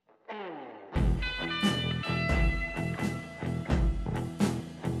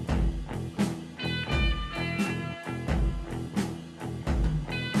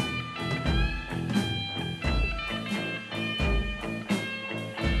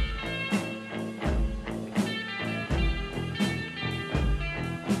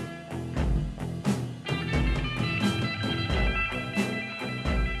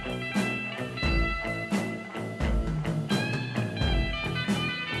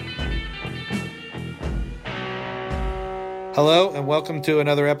Hello, and welcome to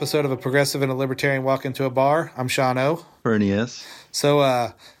another episode of A Progressive and a Libertarian Walk Into a Bar. I'm Sean O. Fernie, yes.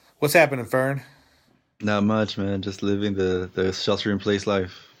 So, what's happening, Fern? Not much, man. Just living the shelter-in-place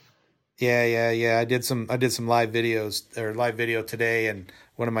life. Yeah. I did some live video today, and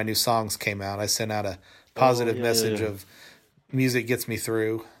one of my new songs came out. I sent out a positive message of music gets me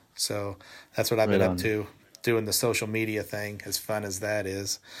through. So that's what I've been up to, doing the social media thing, as fun as that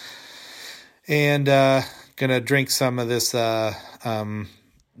is. And gonna drink some of this. Like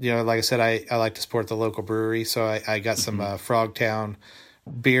I said, I like to support the local brewery, so I got some Frogtown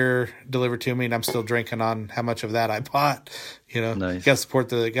beer delivered to me, and I'm still drinking on how much of that I bought. Nice. Got to support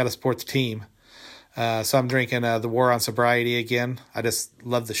the team. So I'm drinking the War on Sobriety again. I just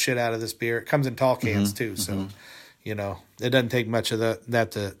love the shit out of this beer. It comes in tall cans too, so it doesn't take much of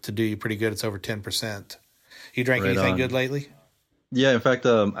that to do you pretty good. It's over 10%. You drank anything good lately? Yeah, in fact,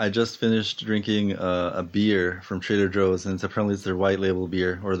 I just finished drinking a beer from Trader Joe's, and apparently it's their white label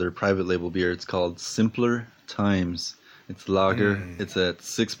beer or their private label beer. It's called Simpler Times. It's lager. It's at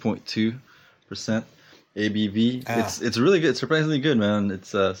 6.2% ABV. It's really good. It's surprisingly good, man.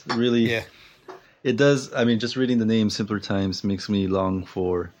 It's really. Yeah. It does. I mean, just reading the name Simpler Times makes me long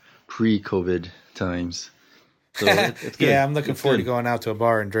for pre-COVID times. So it's good. Yeah, I'm looking forward to going out to a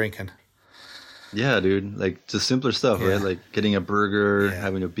bar and drinking. Yeah, dude. Like, just simpler stuff, right? Like getting a burger,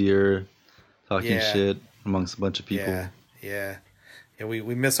 having a beer, talking shit amongst a bunch of people. Yeah. We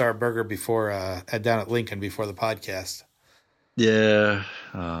miss our burger before down at Lincoln before the podcast. Yeah.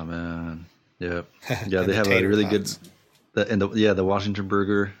 Oh man. Yeah. Yeah. They have a really good. The Washington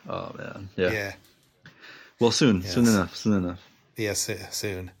burger. Oh man. Yeah. Well, soon enough. Yes,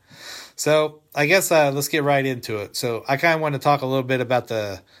 soon. So I guess let's get right into it. So I kind of want to talk a little bit about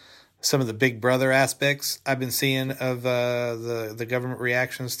some of the Big Brother aspects I've been seeing of the government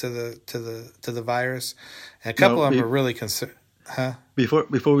reactions to the virus, and a couple of them are really concerned. Huh?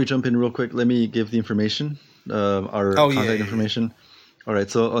 Before we jump in real quick, let me give the information, our contact information. All right,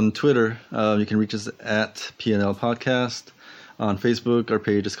 so on Twitter, you can reach us at PNL Podcast. On Facebook, our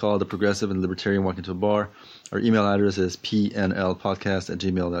page is called The Progressive and Libertarian Walk Into a Bar. Our email address is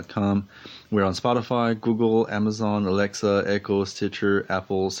pnlpodcast@gmail.com. We're on Spotify, Google, Amazon, Alexa, Echo, Stitcher,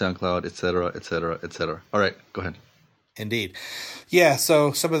 Apple, SoundCloud, etc., etc., etc. All right, go ahead. Indeed. Yeah,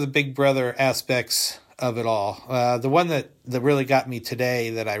 so some of the Big Brother aspects of it all. The one that really got me today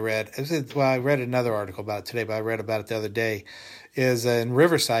that I read, I read another article about it today, but I read about it the other day, is in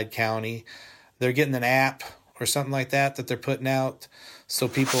Riverside County, they're getting an app or something like that they're putting out so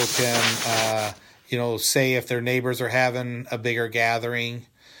people can, say if their neighbors are having a bigger gathering,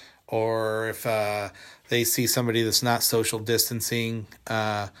 or if they see somebody that's not social distancing,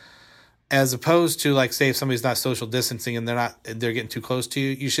 as opposed to, like, say if somebody's not social distancing and they're getting too close to you,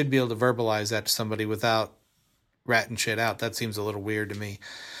 you should be able to verbalize that to somebody without ratting shit out. That seems a little weird to me.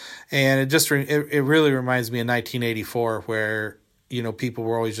 And it really reminds me of 1984 where, people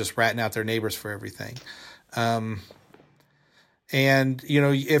were always just ratting out their neighbors for everything.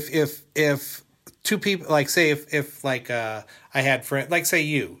 If two people, like, say if I had friends, like, say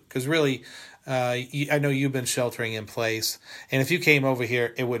you, because really, I know you've been sheltering in place, and if you came over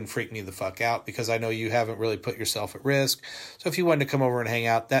here, it wouldn't freak me the fuck out because I know you haven't really put yourself at risk. So if you wanted to come over and hang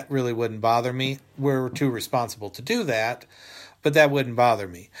out, that really wouldn't bother me. We're too responsible to do that, but that wouldn't bother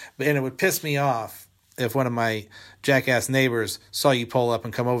me. And it would piss me off if one of my jackass neighbors saw you pull up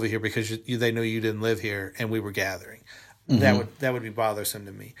and come over here because they knew you didn't live here and we were gathering. Mm-hmm. That would be bothersome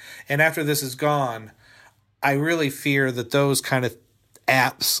to me. And after this is gone, I really fear that those kind of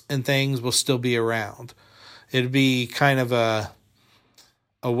apps and things will still be around. It'd be kind of a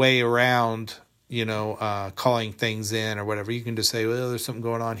way around, calling things in or whatever. You can just say, well, there's something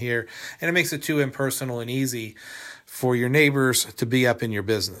going on here. And it makes it too impersonal and easy for your neighbors to be up in your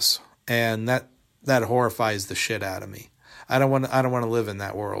business. And that horrifies the shit out of me. I don't want to live in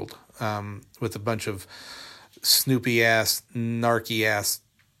that world with a bunch of snoopy ass, narky ass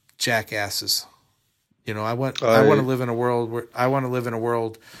jackasses. I want to live in a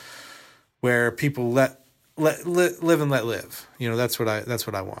world where people live and let live. That's what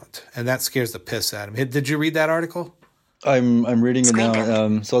I want, and that scares the piss out of me. Did you read that article? I'm reading it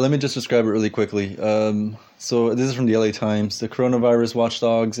now. So let me just describe it really quickly. So this is from the LA Times. The coronavirus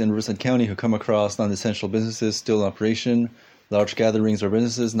watchdogs in Riverside County who come across non-essential businesses still in operation, large gatherings or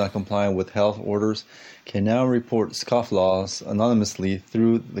businesses not complying with health orders can now report scofflaws anonymously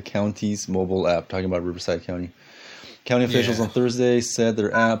through the county's mobile app. Talking about Riverside County. County officials on Thursday said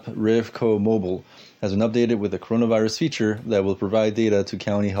their app, RivCo Mobile, has been updated with a coronavirus feature that will provide data to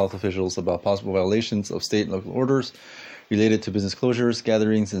county health officials about possible violations of state and local orders related to business closures,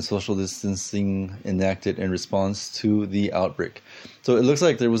 gatherings, and social distancing enacted in response to the outbreak. So it looks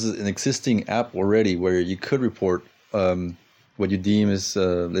like there was an existing app already where you could report what you deem as,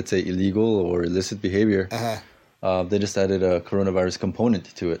 let's say, illegal or illicit behavior. They just added a coronavirus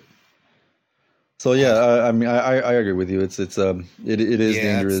component to it. So yeah, I mean, I agree with you. It is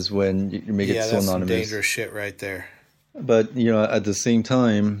dangerous when you make it so anonymous. Some dangerous shit right there. But at the same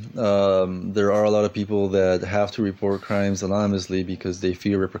time, there are a lot of people that have to report crimes anonymously because they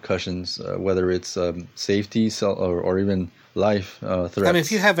fear repercussions, whether it's safety or even life threats. I mean,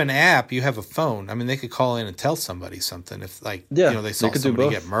 if you have an app, you have a phone. I mean, they could call in and tell somebody something if, they saw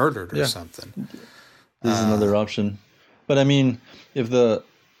somebody get murdered or something. This is another option. But I mean, yes,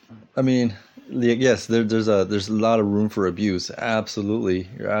 there's a lot of room for abuse. Absolutely,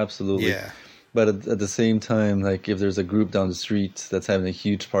 you're absolutely. Yeah. But at the same time, like if there's a group down the street that's having a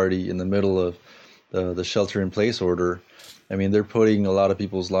huge party in the middle of the shelter-in-place order, I mean, they're putting a lot of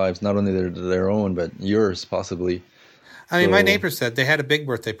people's lives, not only their own, but yours possibly. I mean, my neighbor said they had a big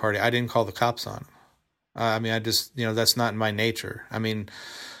birthday party. I didn't call the cops on them. I mean, I just, that's not in my nature. I mean,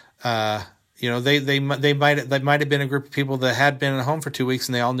 they might have been a group of people that had been at home for 2 weeks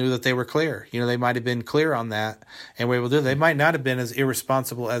and they all knew that they were clear. They might have been clear on that and were able to do it. They might not have been as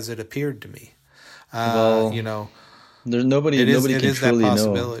irresponsible as it appeared to me. There's nobody can truly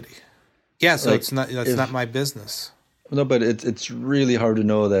know. Yeah, so it's not my business. No, but it's really hard to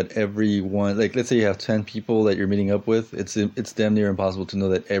know that everyone, like let's say you have 10 people that you're meeting up with, it's damn near impossible to know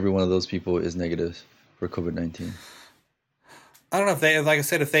that every one of those people is negative for COVID-19. I don't know if they, like I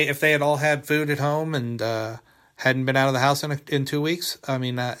said, if they had all had food at home and hadn't been out of the house in 2 weeks, I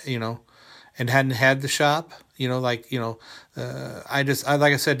mean, and hadn't had the shop, like I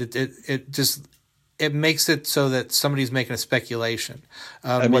said, it makes it so that somebody's making a speculation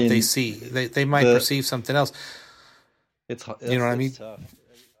of what they see. They might perceive something else. It's what I mean? Tough.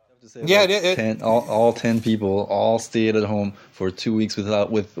 Yeah, all 10 people all stayed at home for 2 weeks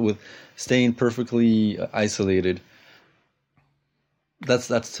with staying perfectly isolated.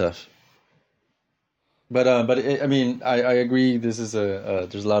 That's tough. But I mean, I agree. This is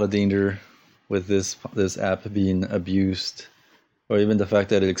there's a lot of danger with this app being abused, or even the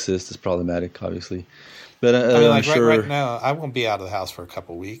fact that it exists is problematic, obviously. But I'm sure right now, I won't be out of the house for a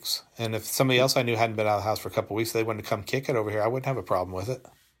couple of weeks. And if somebody else I knew hadn't been out of the house for a couple of weeks, they wanted to come kick it over here, I wouldn't have a problem with it.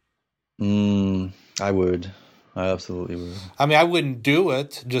 I would. I absolutely would. I mean, I wouldn't do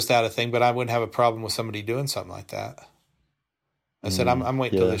it just out of thing, but I wouldn't have a problem with somebody doing something like that. I said, I'm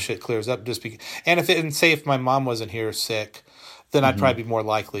waiting till this shit clears up. And say if my mom wasn't here sick, then I'd probably be more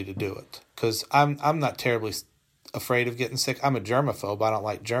likely to do it. Because I'm not terribly afraid of getting sick. I'm a germaphobe. I don't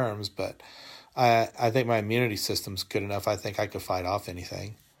like germs, but I think my immunity system's good enough. I think I could fight off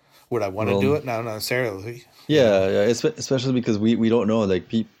anything. Would I want to do it? No, not necessarily. Yeah. Especially because we don't know.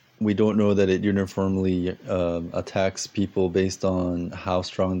 We don't know that it uniformly attacks people based on how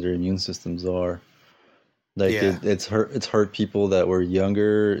strong their immune systems are. It's hurt people that were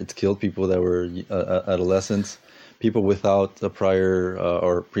younger. It's killed people that were adolescents, people without a prior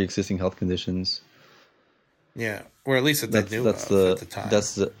or pre-existing health conditions. Yeah, or at least they knew at the time.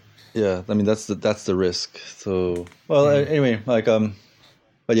 I mean that's the risk. So anyway,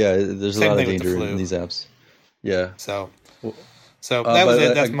 but yeah, there's a lot of danger in these apps. Yeah. So that was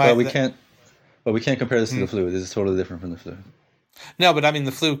it. That's my. But we can't compare this to the flu. This is totally different from the flu. No, but I mean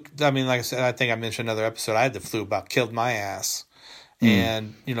the flu. I mean, like I said, I think I mentioned another episode. I had the flu, about killed my ass,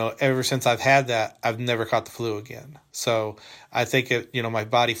 and ever since I've had that, I've never caught the flu again. So I think my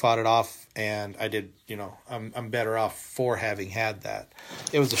body fought it off, and I did. I'm better off for having had that.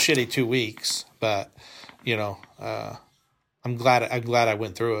 It was a shitty 2 weeks, but I'm glad I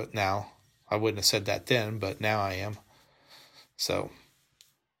went through it. Now I wouldn't have said that then, but now I am. So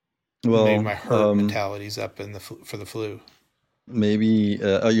maybe my herd mentality's up for the flu. Maybe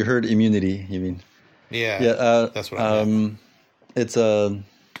you heard immunity, you mean? Yeah, that's what I meant. It's I'm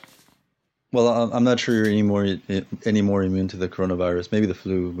not sure you're any more immune to the coronavirus. Maybe the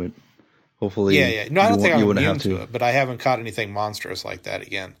flu, but hopefully, yeah. No, I don't think I'm immune to it, but I haven't caught anything monstrous like that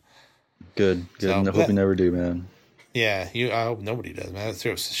again. Good. So, I hope you never do, man. Yeah, I hope nobody does, man.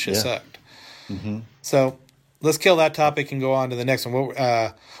 That shit sucked. Mm-hmm. So let's kill that topic and go on to the next one.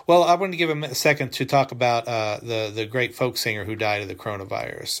 I wanted to give a second to talk about the great folk singer who died of the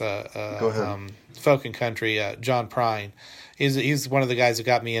coronavirus. Go ahead. Folk and country, John Prine. He's one of the guys that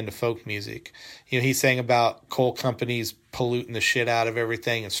got me into folk music. He sang about coal companies polluting the shit out of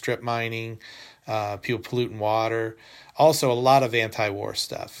everything and strip mining, people polluting water. Also, a lot of anti-war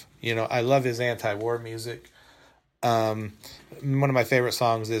stuff. I love his anti-war music. One of my favorite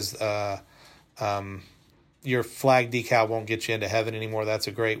songs is Your Flag Decal Won't Get You Into Heaven Anymore. That's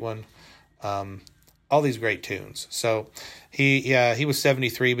a great one. All these great tunes. So he was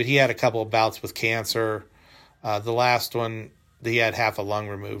 73, but he had a couple of bouts with cancer. The last one, he had half a lung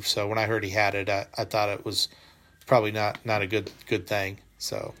removed. So when I heard he had it, I thought it was probably not a good thing.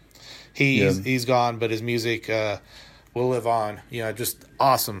 So he's gone, but his music will live on. Just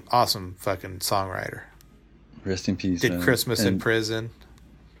awesome fucking songwriter. Rest in peace. Did man. Christmas in Prison.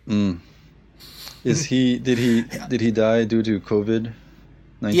 Did he die due to COVID-19?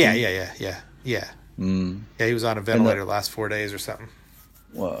 Yeah. Yeah, he was on a ventilator the last 4 days or something.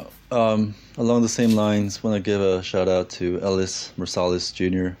 Wow. Along the same lines, want to give a shout out to Ellis Marsalis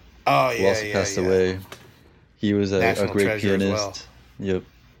Jr. Who also passed away. He was a great pianist. Yep.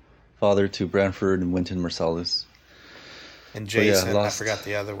 Father to Branford and Wynton Marsalis. And Jason, I forgot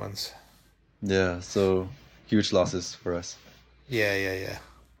the other ones. Yeah, so huge losses for us. Yeah.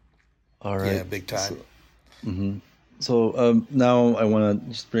 All right. Yeah, big time. So now I want to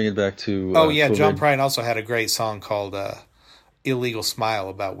just bring it back to COVID. John Prine also had a great song called Illegal Smile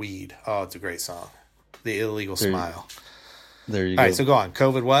about weed. Oh, it's a great song. The Illegal Smile. There you go. All right, so go on.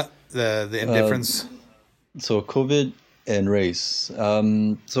 COVID what? The indifference? So COVID and race.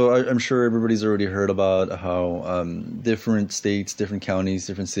 So I'm sure everybody's already heard about how different states, different counties,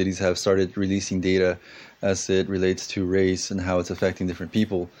 different cities have started releasing data as it relates to race and how it's affecting different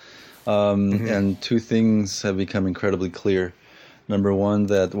people. And two things have become incredibly clear. Number one,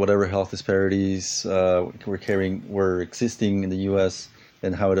 that whatever health disparities were existing in the U.S.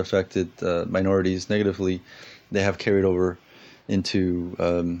 and how it affected minorities negatively, they have carried over into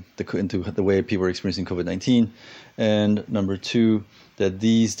the way people are experiencing COVID-19. And number two, that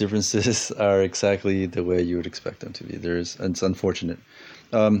these differences are exactly the way you would expect them to be. It's unfortunate.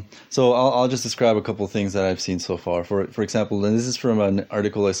 So I'll just describe a couple of things that I've seen so far. For example, and this is from an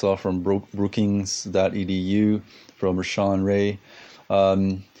article I saw from Brookings.edu from Rashawn Ray.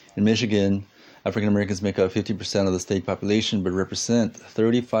 In Michigan, African Americans make up 50% of the state population, but represent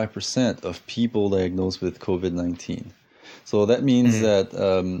 35% of people diagnosed with COVID-19. So that means that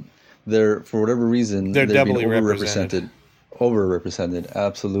for whatever reason, they're doubly being overrepresented.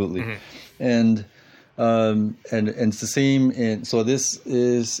 Absolutely, and it's the same. So this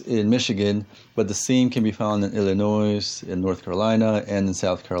is in Michigan, but the same can be found in Illinois, in North Carolina, and in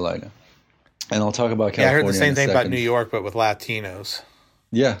South Carolina. And I'll talk about California. I heard the same thing about New York, but with Latinos.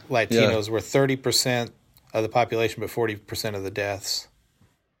 Yeah, Latinos were 30% of the population, but 40% of the deaths.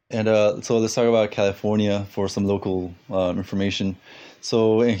 And so let's talk about California for some local information.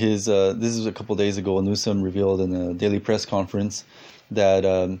 So in his this is a couple of days ago, Newsom revealed in a daily press conference that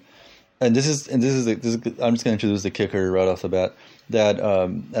I'm just going to introduce the kicker right off the bat, that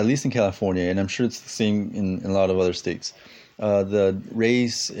at least in California, and I'm sure it's the same in a lot of other states, the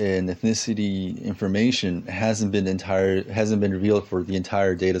race and ethnicity information hasn't been revealed for the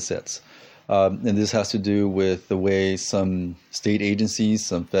entire data sets. And this has to do with the way some state agencies,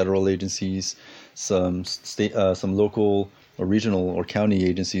 some federal agencies, some local or regional or county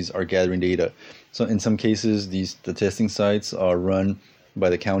agencies are gathering data. So in some cases, the testing sites are run by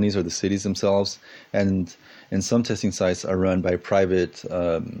the counties or the cities themselves, and some testing sites are run by private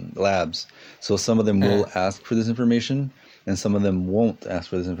labs. So some of them will ask for this information, and some of them won't ask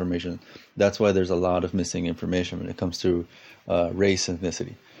for this information. That's why there's a lot of missing information when it comes to race and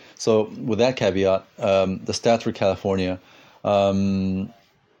ethnicity. So with that caveat, the stats for California,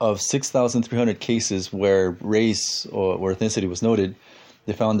 of 6,300 cases where race or ethnicity was noted,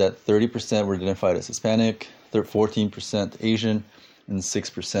 they found that 30% were identified as Hispanic, 14% Asian, and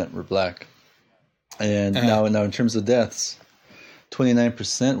 6% were Black. And now in terms of deaths,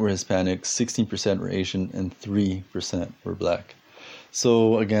 29% were Hispanic, 16% were Asian, and 3% were Black.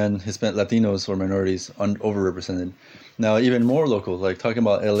 So again, Latinos or minorities overrepresented. Now even more local, like talking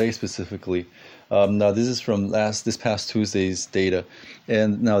about LA specifically. Now this is from this past Tuesday's data,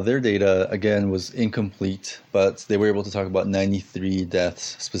 and now their data again was incomplete, but they were able to talk about 93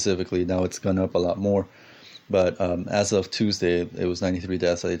 deaths specifically. Now it's gone up a lot more, but as of Tuesday, it was 93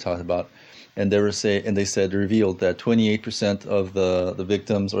 deaths that they talked about, and they revealed that 28% of the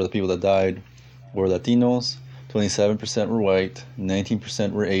victims or the people that died were Latinos, 27% were white,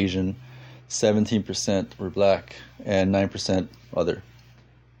 19% were Asian, 17% were Black, and 9% other.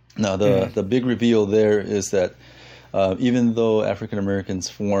 Now, the big reveal there is that even though African Americans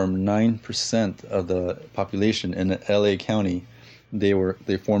form 9% of the population in LA County, they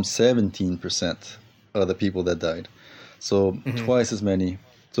formed 17% of the people that died. So twice as many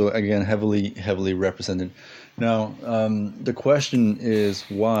So again, heavily represented. Now, the question is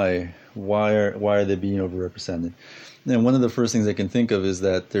why? Why are they being overrepresented? And one of the first things I can think of is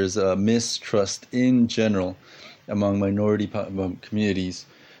that there's a mistrust in general among minority communities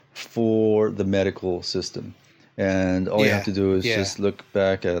for the medical system. And all you have to do is just look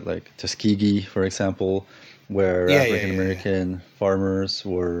back at like Tuskegee, for example, where African American farmers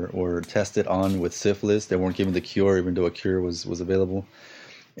were tested on with syphilis. They weren't given the cure, even though a cure was available.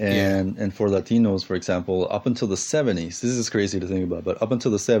 And for Latinos, for example, up until the 70s, this is crazy to think about, but up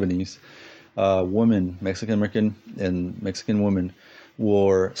until the 70s, women, Mexican American and Mexican women,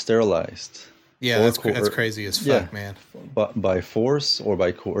 were sterilized. Yeah, that's crazy as fuck, man. By force or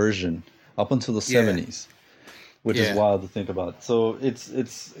by coercion, up until the 70s, which is wild to think about. So it's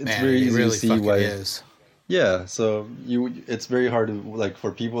very easy to see why. Is. Yeah, so it's very hard to, like,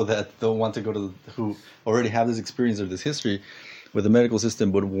 for people that don't want to go to, who already have this experience or this history with the medical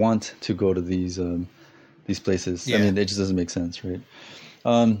system, would want to go to these places. I mean, it just doesn't make sense, right?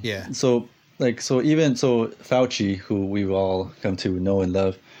 So Fauci, who we've all come to know and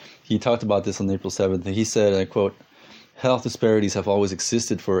love, he talked about this on April 7th, and he said, and I quote, "Health disparities have always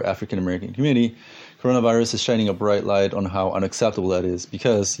existed for African American community. Coronavirus is shining a bright light on how unacceptable that is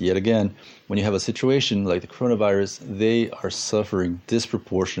because, yet again, when you have a situation like the coronavirus, they are suffering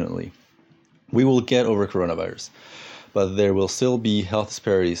disproportionately. We will get over coronavirus, but there will still be health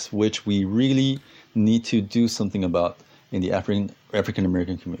disparities, which we really need to do something about in the African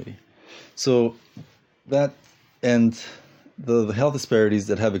American community." So that, and the health disparities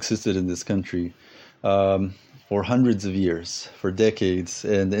that have existed in this country for hundreds of years, for decades,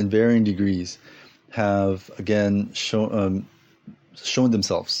 and in varying degrees, have again shown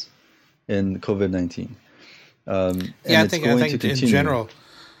themselves in COVID-19. I think in general,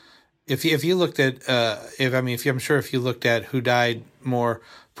 if you looked at I'm sure if you looked at who died more,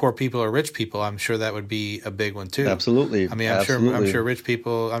 poor people or rich people, I'm sure that would be a big one too. Absolutely. I mean, I'm sure rich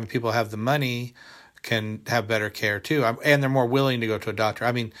people, people have the money, can have better care too, and they're more willing to go to a doctor.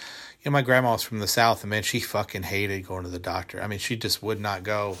 I mean, my grandma was from the South, and man, she fucking hated going to the doctor. I mean, she just would not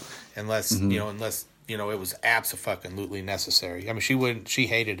go unless it was abso-fucking-lutely necessary. I mean, she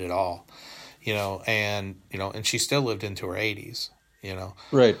hated it all, and she still lived into her 80s.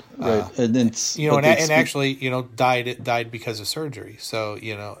 Right. And it's actually died because of surgery. So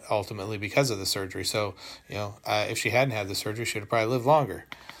ultimately because of the surgery. So if she hadn't had the surgery, she would have probably lived longer.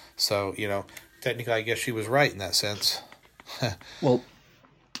 So technically, I guess she was right in that sense. Well,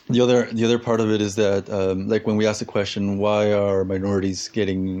 the other part of it is that like when we ask the question, why are minorities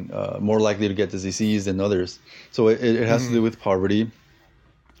getting more likely to get this disease than others? So it has to do with poverty,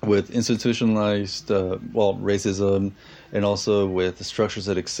 with institutionalized racism, and also with the structures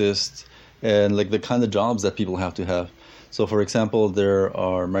that exist and like the kind of jobs that people have to have. So for example, there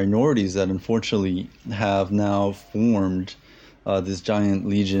are minorities that unfortunately have now formed this giant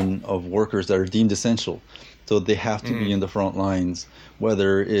legion of workers that are deemed essential. So they have to be in the front lines,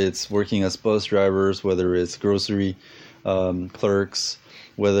 whether it's working as bus drivers, whether it's grocery clerks,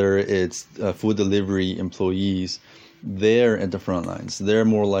 whether it's food delivery employees. They're at the front lines. They're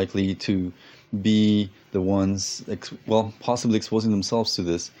more likely to be the ones, possibly exposing themselves to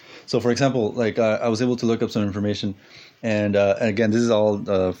this. So, for example, like I was able to look up some information, and again, this is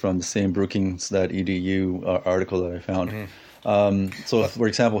all from the same Brookings.edu article that I found. So, for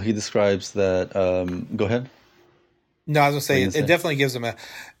example, he describes that. Go ahead. No, I was going to say, it definitely gives them a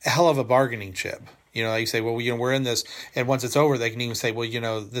hell of a bargaining chip. You say, well, we're in this, and once it's over, they can even say,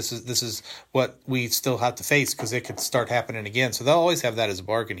 well, this is what we still have to face because it could start happening again. So they'll always have that as a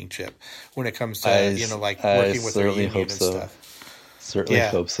bargaining chip when it comes to working with their union and stuff. Certainly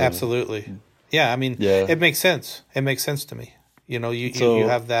hope so. Absolutely. Yeah, I mean, it makes sense. It makes sense to me. You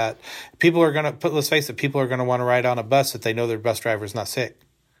have that. People are going to let's face it, people are going to want to ride on a bus if they know their bus driver is not sick.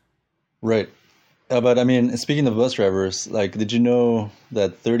 Right. But I mean, speaking of bus drivers, like, did you know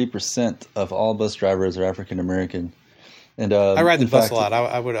that 30% of all bus drivers are African American? And I ride the bus a lot.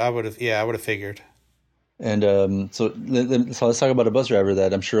 I would have figured. And so let's talk about a bus driver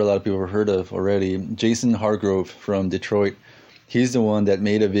that I'm sure a lot of people have heard of already. Jason Hargrove from Detroit. He's the one that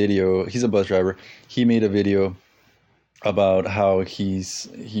made a video. He's a bus driver. He made a video about how he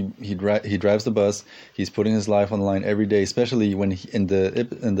drives the bus. He's putting his life on the line every day, especially when in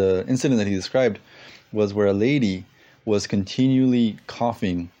the incident that he described was where a lady was continually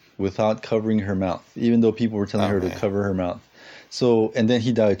coughing without covering her mouth, even though people were telling her to cover her mouth. So, and then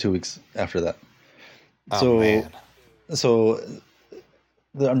he died 2 weeks after that. I'm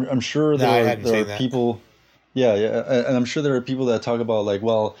sure there are people. Yeah, yeah, and I'm sure there are people that talk about like,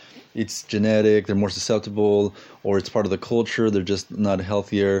 well, it's genetic, they're more susceptible, or it's part of the culture, they're just not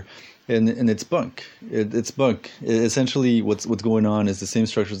healthier, and it's bunk. It's bunk. Essentially, what's going on is the same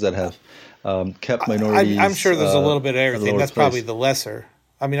structures that have kept I'm minorities sure there's a little bit of at a everything. lower That's probably place. the lesser.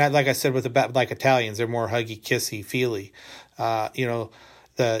 I mean, like I said, like Italians, they're more huggy, kissy, feely. You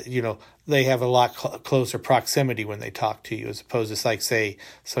know, they have a lot closer proximity when they talk to you, as opposed to like say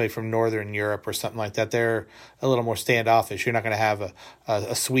somebody from Northern Europe or something like that. They're a little more standoffish. You're not going to have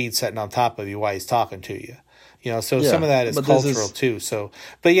a Swede sitting on top of you while he's talking to you. You know, so some Yeah, of that is but this cultural is too. So,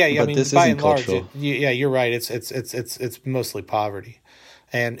 but yeah, I but mean, this by isn't and large, cultural. yeah, you're right. It's mostly poverty,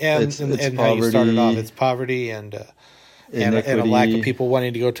 and It's and how you started off, poverty, it's poverty and a lack of inequity, people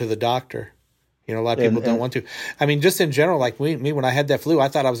wanting to go to the doctor. You know, a lot of people don't and want to. I mean, just in general, like me when I had that flu, I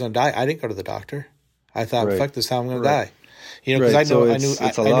thought I was going to die. I didn't go to the doctor. I thought, right, fuck this, how I'm going to right, die. You know, because right. So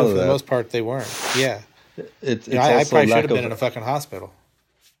it's a I lot knew of for the that. most part they weren't. Yeah, you know, It's I also probably should lack have been of in a fucking hospital.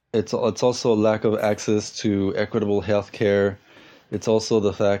 it's also lack of access to equitable health care. It's also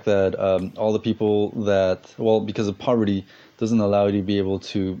the fact that all the people that, well, because of poverty, doesn't allow you to be able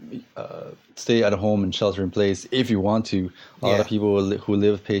to stay at home and shelter in place if you want to. A lot of Yeah, people who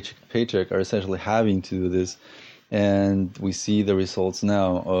live paycheck to paycheck are essentially having to do this. And we see the results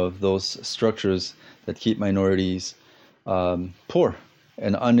now of those structures that keep minorities poor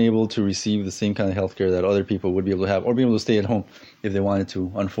and unable to receive the same kind of healthcare that other people would be able to have, or be able to stay at home if they wanted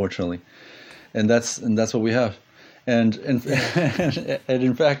to, unfortunately. And that's what we have. And yeah. and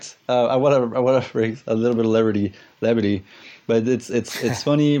in fact, I want to bring a little bit of levity, but it's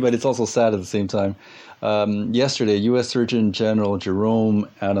funny, but it's also sad at the same time. Yesterday, U.S. Surgeon General Jerome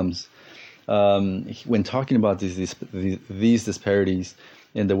Adams, when talking about these disparities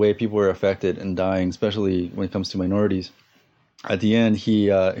in the way people are affected and dying, especially when it comes to minorities, at the end he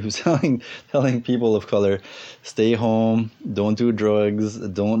was telling people of color, stay home, don't do drugs,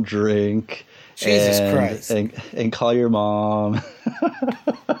 don't drink, Jesus Christ. and call your mom.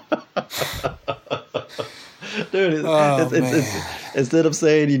 Dude, Oh man. instead of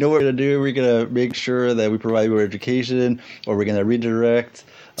saying, you know what we're gonna do, we're gonna make sure that we provide more education, or we're gonna redirect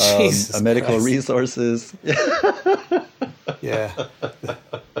Jesus medical Christ. resources. Yeah.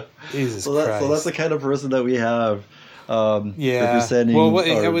 Jesus So that's the Christ. kind of person that we have, Yeah. Well, representing it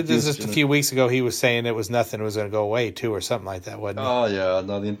our was youth just a few weeks ago. He was saying it was nothing was going to go away too, or something like that, wasn't it? Oh yeah,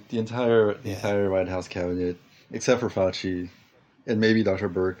 no, the entire Yeah. White House cabinet, except for Fauci and maybe Dr.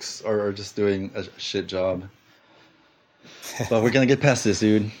 Birx, are just doing a shit job. But we're gonna get past this,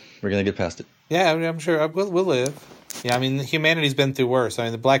 dude. We're gonna get past it. Yeah, I mean, I'm sure we'll live. Yeah, I mean, humanity's been through worse. I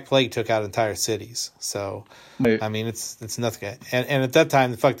mean, the Black Plague took out entire cities. So, Right. I mean, it's nothing. And at that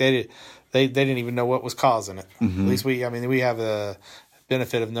time, the fuck they didn't even know what was causing it. At least we have the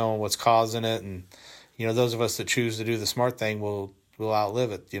benefit of knowing what's causing it, and you know, those of us that choose to do the smart thing will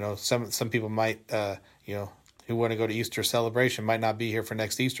outlive it. You know, some people might, you know, who want to go to Easter celebration might not be here for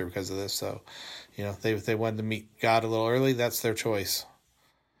next Easter because of this. So, you know, if they wanted to meet God a little early, that's their choice.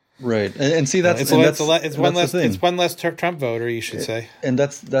 Right, and see that's It's and it's, that's, it's and one that's the less thing. it's one less Trump voter, you should say. And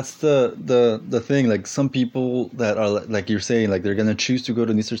that's the thing. Like some people that are like you're saying, like they're gonna choose to go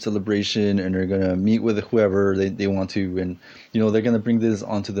to an Easter celebration and they're gonna meet with whoever they want to, and you know they're gonna bring this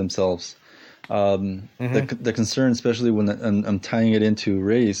onto themselves. The concern, especially when I'm tying it into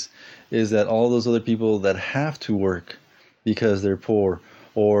race, is that all those other people that have to work because they're poor,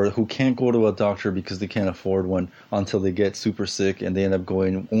 or who can't go to a doctor because they can't afford one until they get super sick and they end up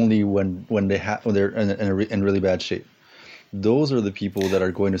going only when they're in really bad shape. Those are the people that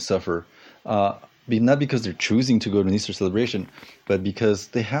are going to suffer, not because they're choosing to go to an Easter celebration, but because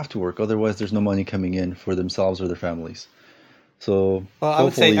they have to work. Otherwise, there's no money coming in for themselves or their families. So, Well,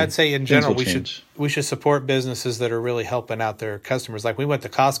 I'd say in things general will change. we should support businesses that are really helping out their customers. Like we went to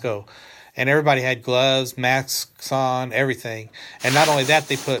Costco, and everybody had gloves, masks on, everything. And not only that,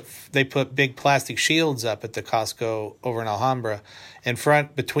 they put big plastic shields up at the Costco over in Alhambra, in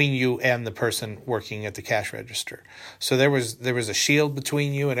front between you and the person working at the cash register. So there was a shield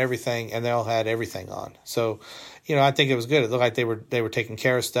between you and everything, and they all had everything on. So, you know, I think it was good. It looked like they were taking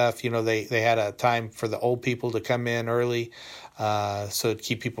care of stuff. You know, they had a time for the old people to come in early, so to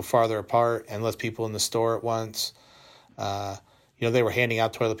keep people farther apart and less people in the store at once. You know, they were handing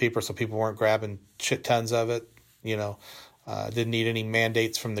out toilet paper so people weren't grabbing shit tons of it. You know, didn't need any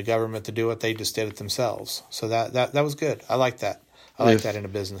mandates from the government to do it. They just did it themselves. So that was good. I like that. I like that in a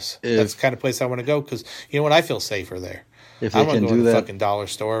business. That's the kind of place I want to go because, you know what, I feel safer there. If I they want can to go do to the that, fucking dollar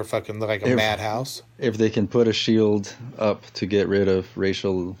store, fucking look like a madhouse. if they can put a shield up to get rid of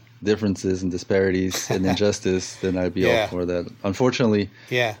racial differences and disparities and injustice, then I'd be all Yeah. for that. Unfortunately,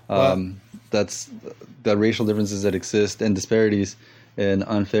 Yeah. Well, that's the racial differences that exist and disparities and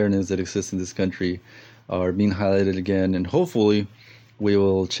unfairness that exist in this country are being highlighted again, and hopefully we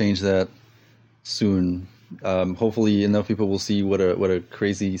will change that soon. Hopefully enough people will see what a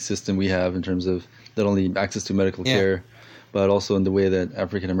crazy system we have in terms of not only access to medical care, but also in the way that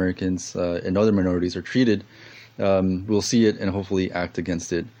African Americans and other minorities are treated. We'll see it and hopefully act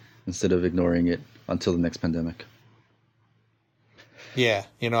against it instead of ignoring it until the next pandemic. Yeah,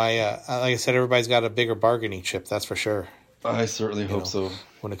 I like I said, everybody's got a bigger bargaining chip. That's for sure. I certainly hope so.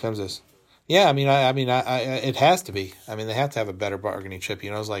 When it comes to this, yeah, it has to be. I mean, they have to have a better bargaining chip.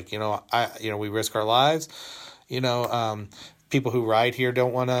 It's like we risk our lives. People who ride here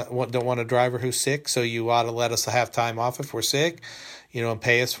don't want a driver who's sick, so you ought to let us have time off if we're sick, and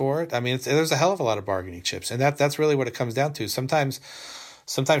pay us for it. I mean, there's a hell of a lot of bargaining chips, and that's really what it comes down to. Sometimes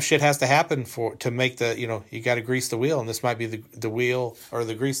shit has to happen to make the you got to grease the wheel, and this might be the wheel or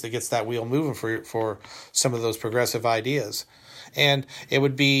the grease that gets that wheel moving for some of those progressive ideas, and it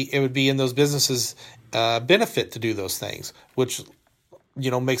would be in those businesses' benefit to do those things, which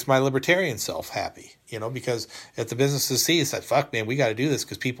makes my libertarian self happy, because if the businesses see it's like, fuck man, we got to do this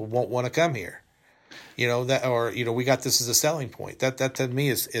because people won't want to come here, we got this as a selling point. That to me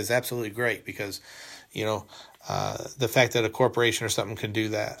is absolutely great because, the fact that a corporation or something can do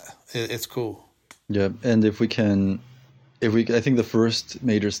that, it's cool. Yeah, and I think the first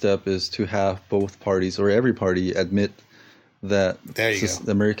major step is to have both parties or every party admit that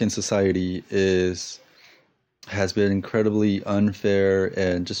American society has been incredibly unfair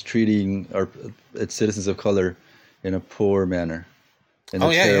and just treating its citizens of color in a poor manner.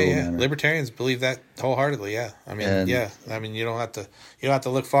 Manner. Libertarians believe that wholeheartedly. Yeah, I mean, you don't have to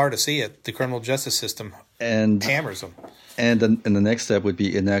look far to see it. The criminal justice system hammers them. And the next step would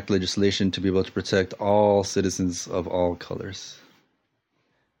be enact legislation to be able to protect all citizens of all colors.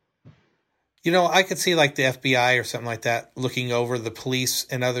 I could see like the FBI or something like that looking over the police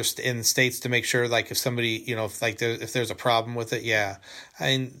in other in states to make sure, like if somebody, if there's a problem with it, yeah,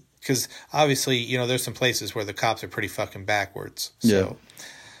 because obviously, there's some places where the cops are pretty fucking backwards. So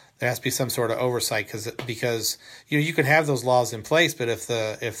there has to be some sort of oversight because you can have those laws in place, but if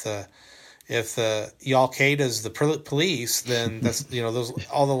the Al Qaeda's the police, then that's those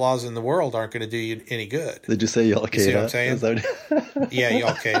all the laws in the world aren't going to do you any good. Did you say Al Qaeda? You see what I'm saying? Yeah,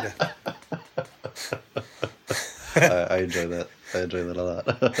 Al Qaeda. I enjoy that. I enjoy that a lot.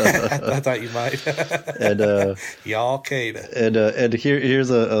 I thought you might. And Al Qaeda. And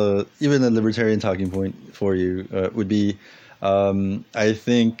here's even a libertarian talking point for you would be, I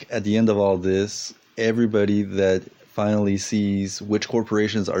think at the end of all this, everybody that finally sees which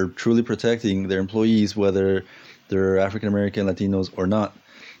corporations are truly protecting their employees, whether they're African American, Latinos, or not,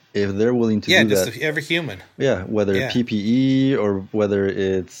 if they're willing to do that, every human, whether PPE or whether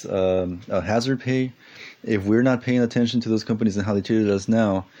it's a hazard pay, if we're not paying attention to those companies and how they treated us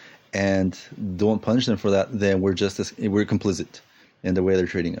now, and don't punish them for that, then we're complicit in the way they're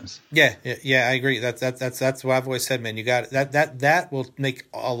treating us. Yeah, I agree. That's what I've always said, man. You got that will make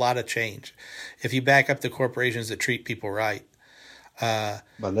a lot of change if you back up the corporations that treat people right. But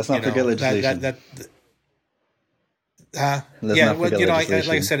let's not forget legislation. Like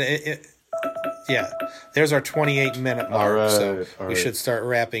I said, there's our 28-minute mark, all right. We should start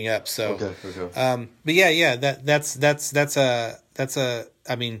wrapping up. So, okay. But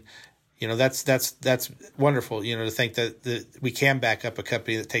that's wonderful. To think that we can back up a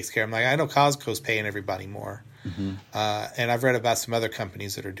company that takes care of them. Like I know Costco's paying everybody more, and I've read about some other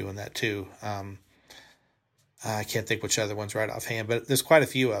companies that are doing that too. I can't think which other ones right offhand, but there's quite a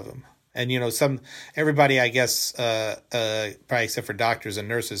few of them. And everybody, I guess, probably except for doctors and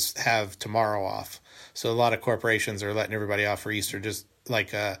nurses, have tomorrow off. So a lot of corporations are letting everybody off for Easter, just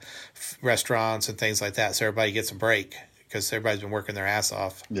like restaurants and things like that. So everybody gets a break because everybody's been working their ass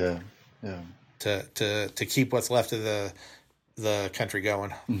off. Yeah. To keep what's left of the country going.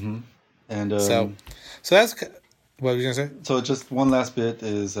 Mm-hmm. And so that's what were you gonna say? So just one last bit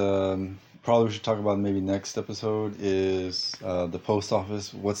is. Probably we should talk about maybe next episode is the post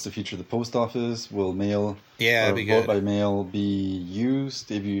office. What's the future of the post office? Will mail or vote by mail be used?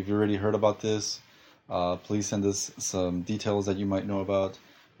 If you've already heard about this, please send us some details that you might know about.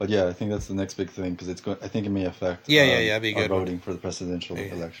 But yeah, I think that's the next big thing because I think it may affect be good voting for the presidential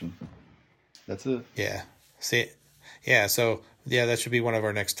election. That's it. Yeah. So that should be one of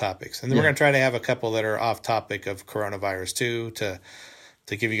our next topics, and then we're going to try to have a couple that are off topic of coronavirus too to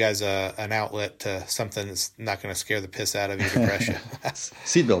give you guys an outlet to something that's not going to scare the piss out of you, depress you.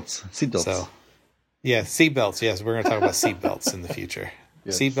 Seatbelts. So, seatbelts. Yes, we're going to talk about seatbelts in the future.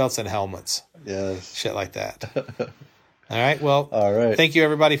 Yes. Seatbelts and helmets. Yes. Shit like that. All right. Well, all right. Thank you,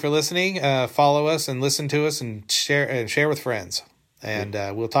 everybody, for listening. Follow us and listen to us and share with friends. And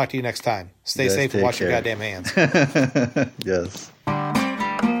we'll talk to you next time. Stay safe and wash your goddamn hands. Yes.